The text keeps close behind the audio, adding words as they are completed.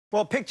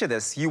Well, picture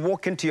this. You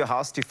walk into your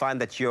house to find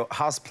that your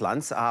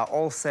houseplants are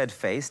all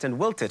sad-faced and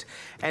wilted,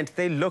 and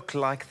they look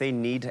like they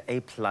need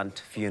a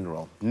plant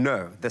funeral.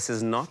 No, this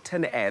is not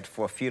an ad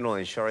for a funeral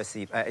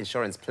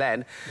insurance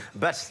plan,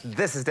 but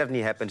this has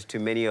definitely happened to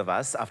many of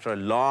us after a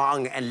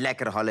long and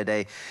lekker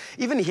holiday.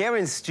 Even here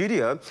in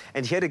studio,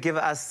 and here to give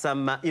us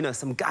some,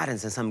 some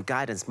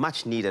guidance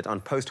much needed on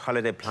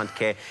post-holiday plant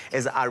care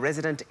is our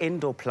resident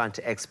indoor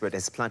plant expert,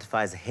 is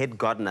Plantify's head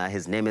gardener.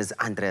 His name is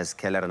Andreas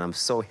Keller, and I'm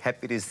so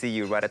happy to see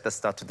you right at the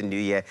start of the new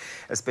year,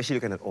 especially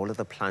looking at all of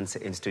the plants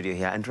in studio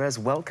here. Andreas,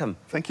 welcome.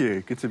 Thank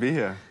you. Good to be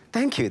here.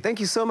 Thank you. Thank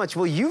you so much.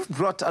 Well, you've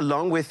brought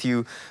along with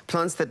you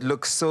plants that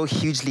look so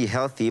hugely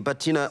healthy,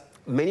 but,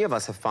 many of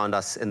us have found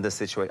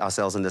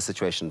ourselves in this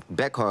situation.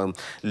 Back home,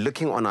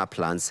 looking on our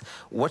plants,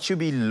 what should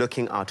we be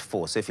looking out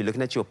for? So if you're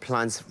looking at your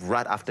plants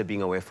right after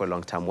being away for a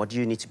long time, what do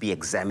you need to be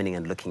examining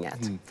and looking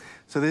at?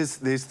 So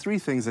there's three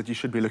things that you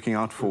should be looking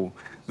out for.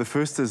 The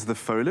first is the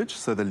foliage,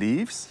 so the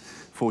leaves,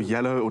 for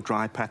yellow or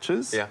dry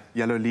patches,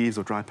 yellow leaves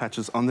or dry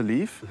patches on the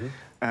leaf.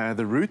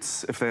 The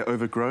roots, if they're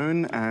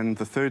overgrown, and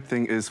the third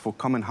thing is for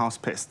common house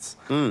pests.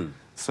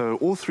 So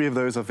all three of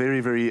those are very,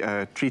 very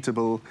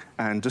treatable,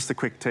 and just a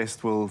quick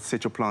test will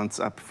set your plants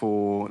up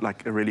for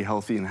like a really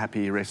healthy and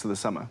happy rest of the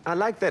summer. I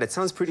like that. It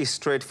sounds pretty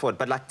straightforward,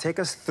 but take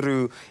us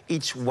through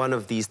each one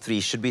of these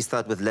three. Should we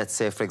start with, let's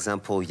say, for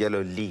example,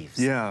 yellow leaves?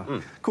 Yeah,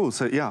 cool.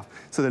 So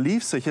so the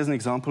leaves, so here's an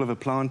example of a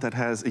plant that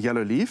has a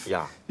yellow leaf.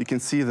 You can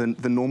see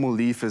the normal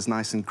leaf is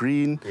nice and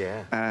green,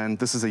 and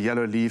this is a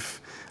yellow leaf.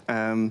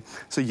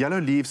 So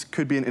yellow leaves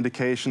could be an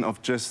indication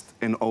of just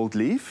an old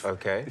leaf.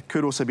 It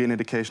could also be an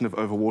indication of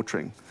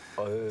overwatering.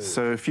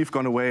 So if you've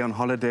gone away on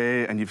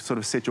holiday and you've sort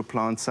of set your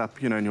plants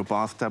up, in your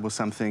bathtub or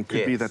something,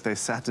 could be that they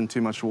sat in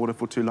too much water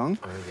for too long.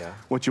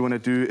 What you want to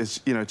do is,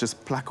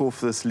 just pluck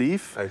off this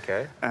leaf,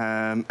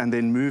 and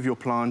then move your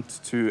plant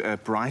to a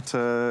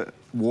brighter,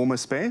 warmer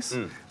space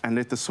and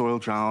let the soil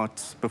dry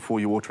out before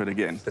you water it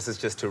again. This is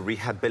just to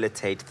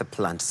rehabilitate the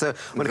plant. So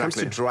when it comes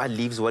to dry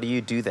leaves, what do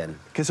you do then?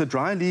 Okay, so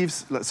dry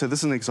leaves, so this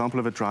is an example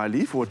of a dry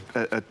leaf or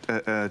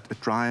a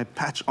dry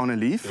patch on a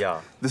leaf.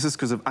 This is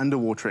because of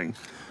underwatering.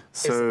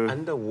 So is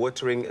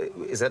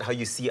underwatering, is that how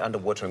you see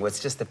underwatering, where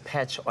it's just a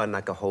patch on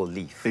like a whole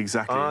leaf?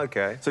 Exactly.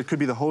 So it could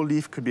be the whole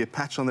leaf, could be a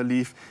patch on the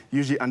leaf.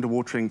 Usually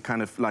underwatering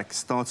kind of like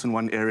starts in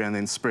one area and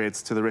then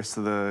spreads to the rest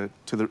of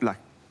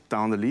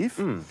down the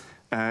leaf.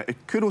 It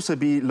could also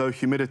be low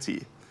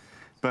humidity,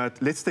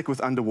 but let's stick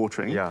with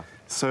underwatering.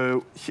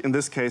 So in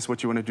this case,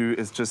 what you want to do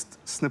is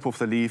just snip off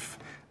the leaf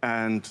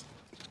and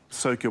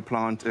soak your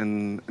plant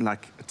in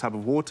like a tub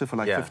of water for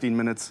like 15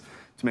 minutes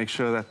to make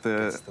sure that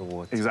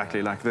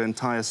the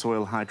entire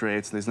soil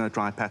hydrates, there's no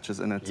dry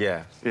patches in it.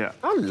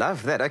 I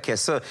love that. Okay,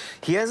 so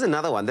here's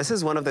another one. This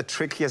is one of the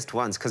trickiest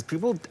ones because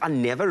people are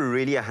never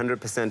really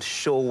 100%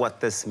 sure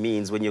what this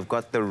means when you've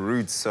got the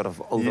roots sort of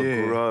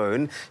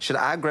overgrown. Should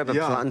I grab a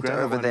plant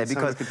over there?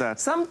 Because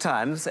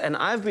sometimes, and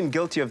I've been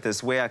guilty of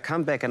this, where I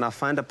come back and I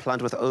find a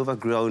plant with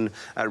overgrown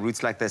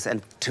roots like this,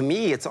 and to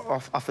me it's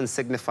often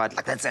signified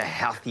like that's a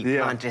healthy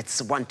plant,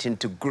 it's wanting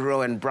to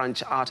grow and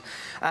branch out.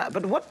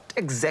 But what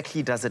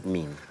exactly does it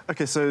mean?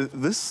 Okay, so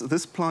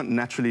this plant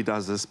naturally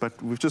does this, but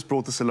we've just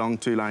brought this along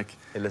to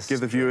give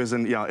the viewers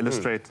and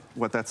illustrate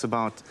what that's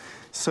about.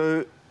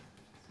 So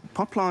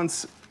pot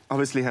plants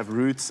obviously have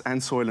roots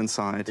and soil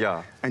inside,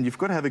 and you've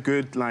got to have a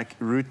good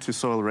root to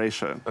soil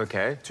ratio.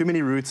 Too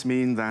many roots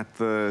mean that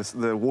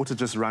the water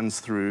just runs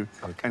through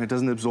and it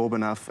doesn't absorb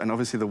enough, and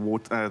obviously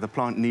the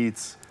plant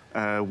needs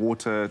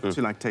water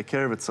to take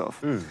care of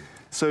itself.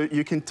 So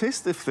you can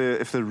test if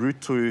the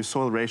root to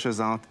soil ratio is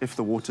out, if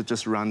the water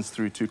just runs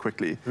through too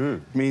quickly.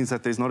 It means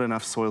that there's not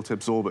enough soil to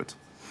absorb it.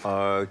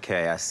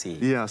 Okay, I see.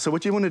 Yeah, so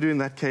what you want to do in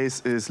that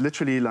case is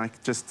literally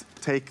just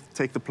take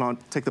the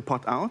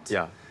pot out.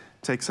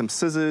 Take some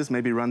scissors,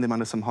 maybe run them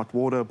under some hot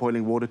water,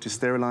 boiling water to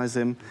sterilize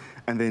them,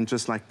 and then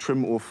just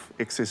trim off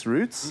excess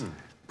roots,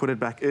 put it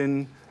back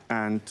in,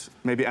 and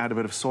maybe add a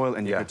bit of soil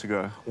and you're good to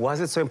go. Why is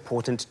it so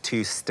important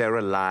to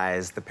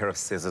sterilize the pair of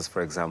scissors,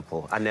 for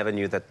example? I never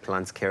knew that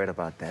plants cared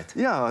about that.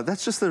 Yeah,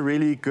 that's just a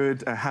really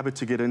good habit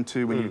to get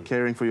into when you're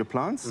caring for your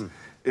plants,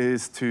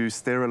 is to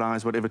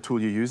sterilize whatever tool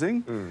you're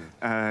using.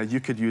 You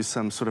could use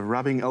some sort of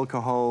rubbing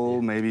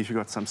alcohol, maybe if you've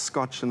got some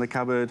scotch in the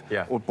cupboard,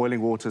 or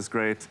boiling water is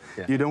great.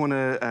 You don't want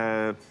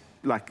to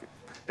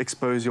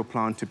expose your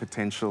plant to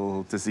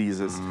potential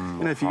diseases.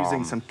 If you're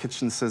using some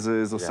kitchen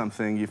scissors or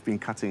something, you've been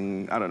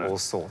cutting, I don't know. All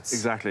sorts.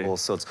 Exactly. All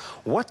sorts.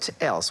 What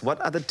else?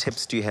 What other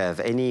tips do you have?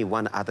 Any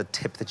one other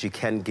tip that you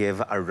can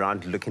give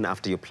around looking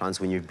after your plants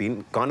when you've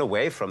gone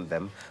away from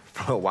them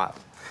for a while?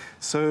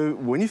 So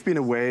when you've been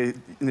away,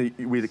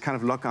 we kind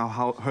of lock our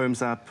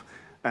homes up.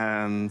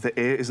 The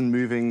air isn't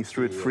moving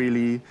through it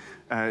freely.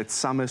 It's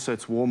summer, so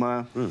it's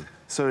warmer.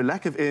 So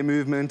lack of air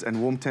movement and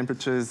warm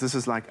temperatures, this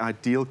is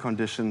ideal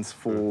conditions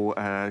for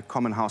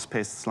common house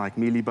pests like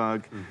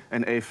mealybug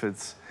and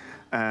aphids.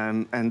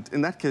 And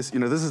in that case,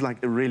 this is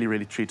really,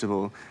 really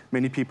treatable.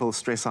 Many people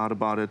stress out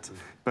about it,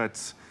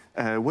 but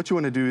what you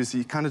want to do is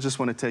you kind of just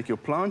want to take your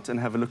plant and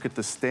have a look at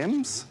the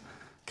stems.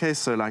 Okay,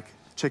 so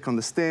check on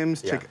the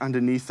stems, check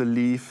underneath the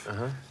leaf,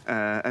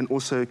 and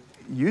also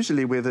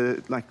usually where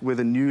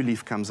the new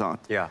leaf comes out.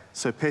 Yeah.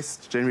 So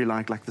pests generally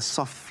like the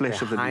soft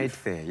flesh of the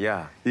leaf. There,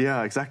 yeah.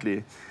 Yeah,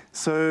 exactly.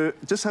 So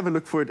just have a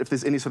look for it if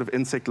there's any sort of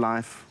insect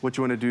life. What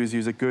you want to do is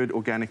use a good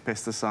organic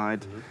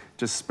pesticide,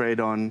 just spray it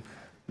on,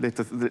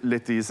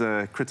 let these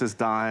critters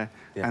die,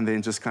 and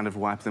then just kind of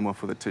wipe them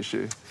off with a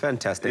tissue.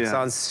 Fantastic.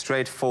 Sounds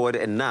straightforward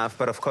enough,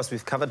 but of course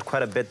we've covered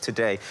quite a bit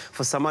today.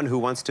 For someone who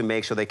wants to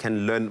make sure they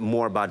can learn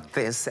more about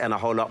this and a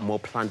whole lot more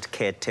plant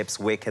care tips,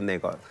 where can they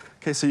go?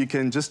 Okay, so you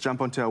can just jump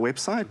onto our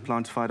website,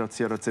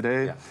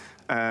 plantify.co.za.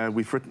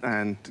 We've written,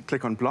 and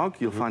click on blog.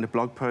 You'll find a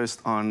blog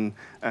post on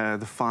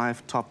the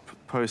 5 top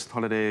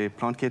post-holiday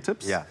plant care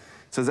tips. Yeah.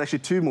 So there's actually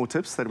 2 more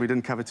tips that we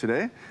didn't cover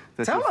today.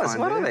 Tell us,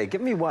 what are they?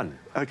 Give me one.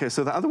 Okay,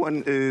 so the other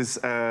one is,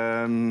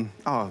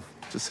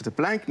 just hit a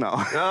blank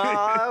now.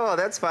 Oh, well,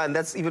 that's fine.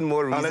 That's even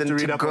more reason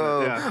to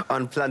go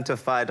on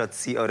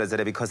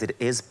plantify.co.za, because it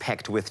is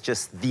packed with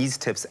just these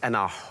tips and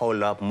a whole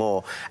lot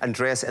more.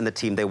 Andreas and the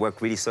team, they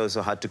work really so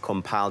hard to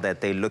compile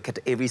that. They look at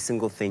every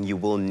single thing you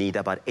will need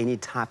about any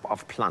type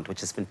of plant,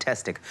 which is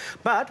fantastic.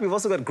 But we've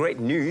also got great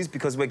news,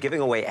 because we're giving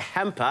away a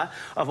hamper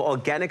of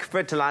organic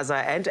fertilizer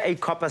and a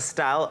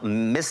copper-style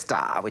mister,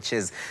 which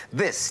is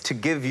this, to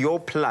give your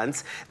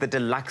plants the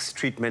deluxe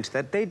treatment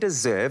that they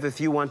deserve.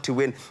 If you want to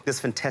win this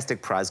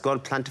fantastic prize, go on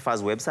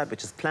Plantify's website,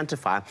 which is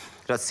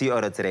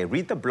plantify.co.za.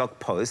 Read the blog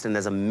post, and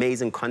there's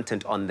amazing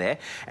content on there,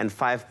 and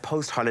 5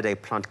 post-holiday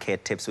plant care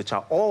tips, which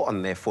are all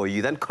on there for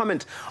you. Then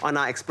comment on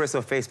our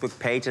Expresso Facebook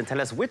page and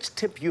tell us which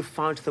tip you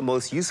found the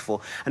most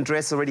useful.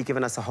 Andreas has already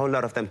given us a whole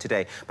lot of them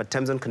today, but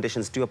terms and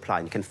conditions do apply,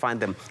 and you can find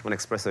them on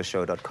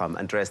expressoshow.com.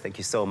 Andreas, thank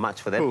you so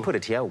much for that. Put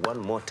it here one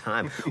more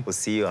time. We'll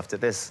see you after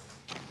this.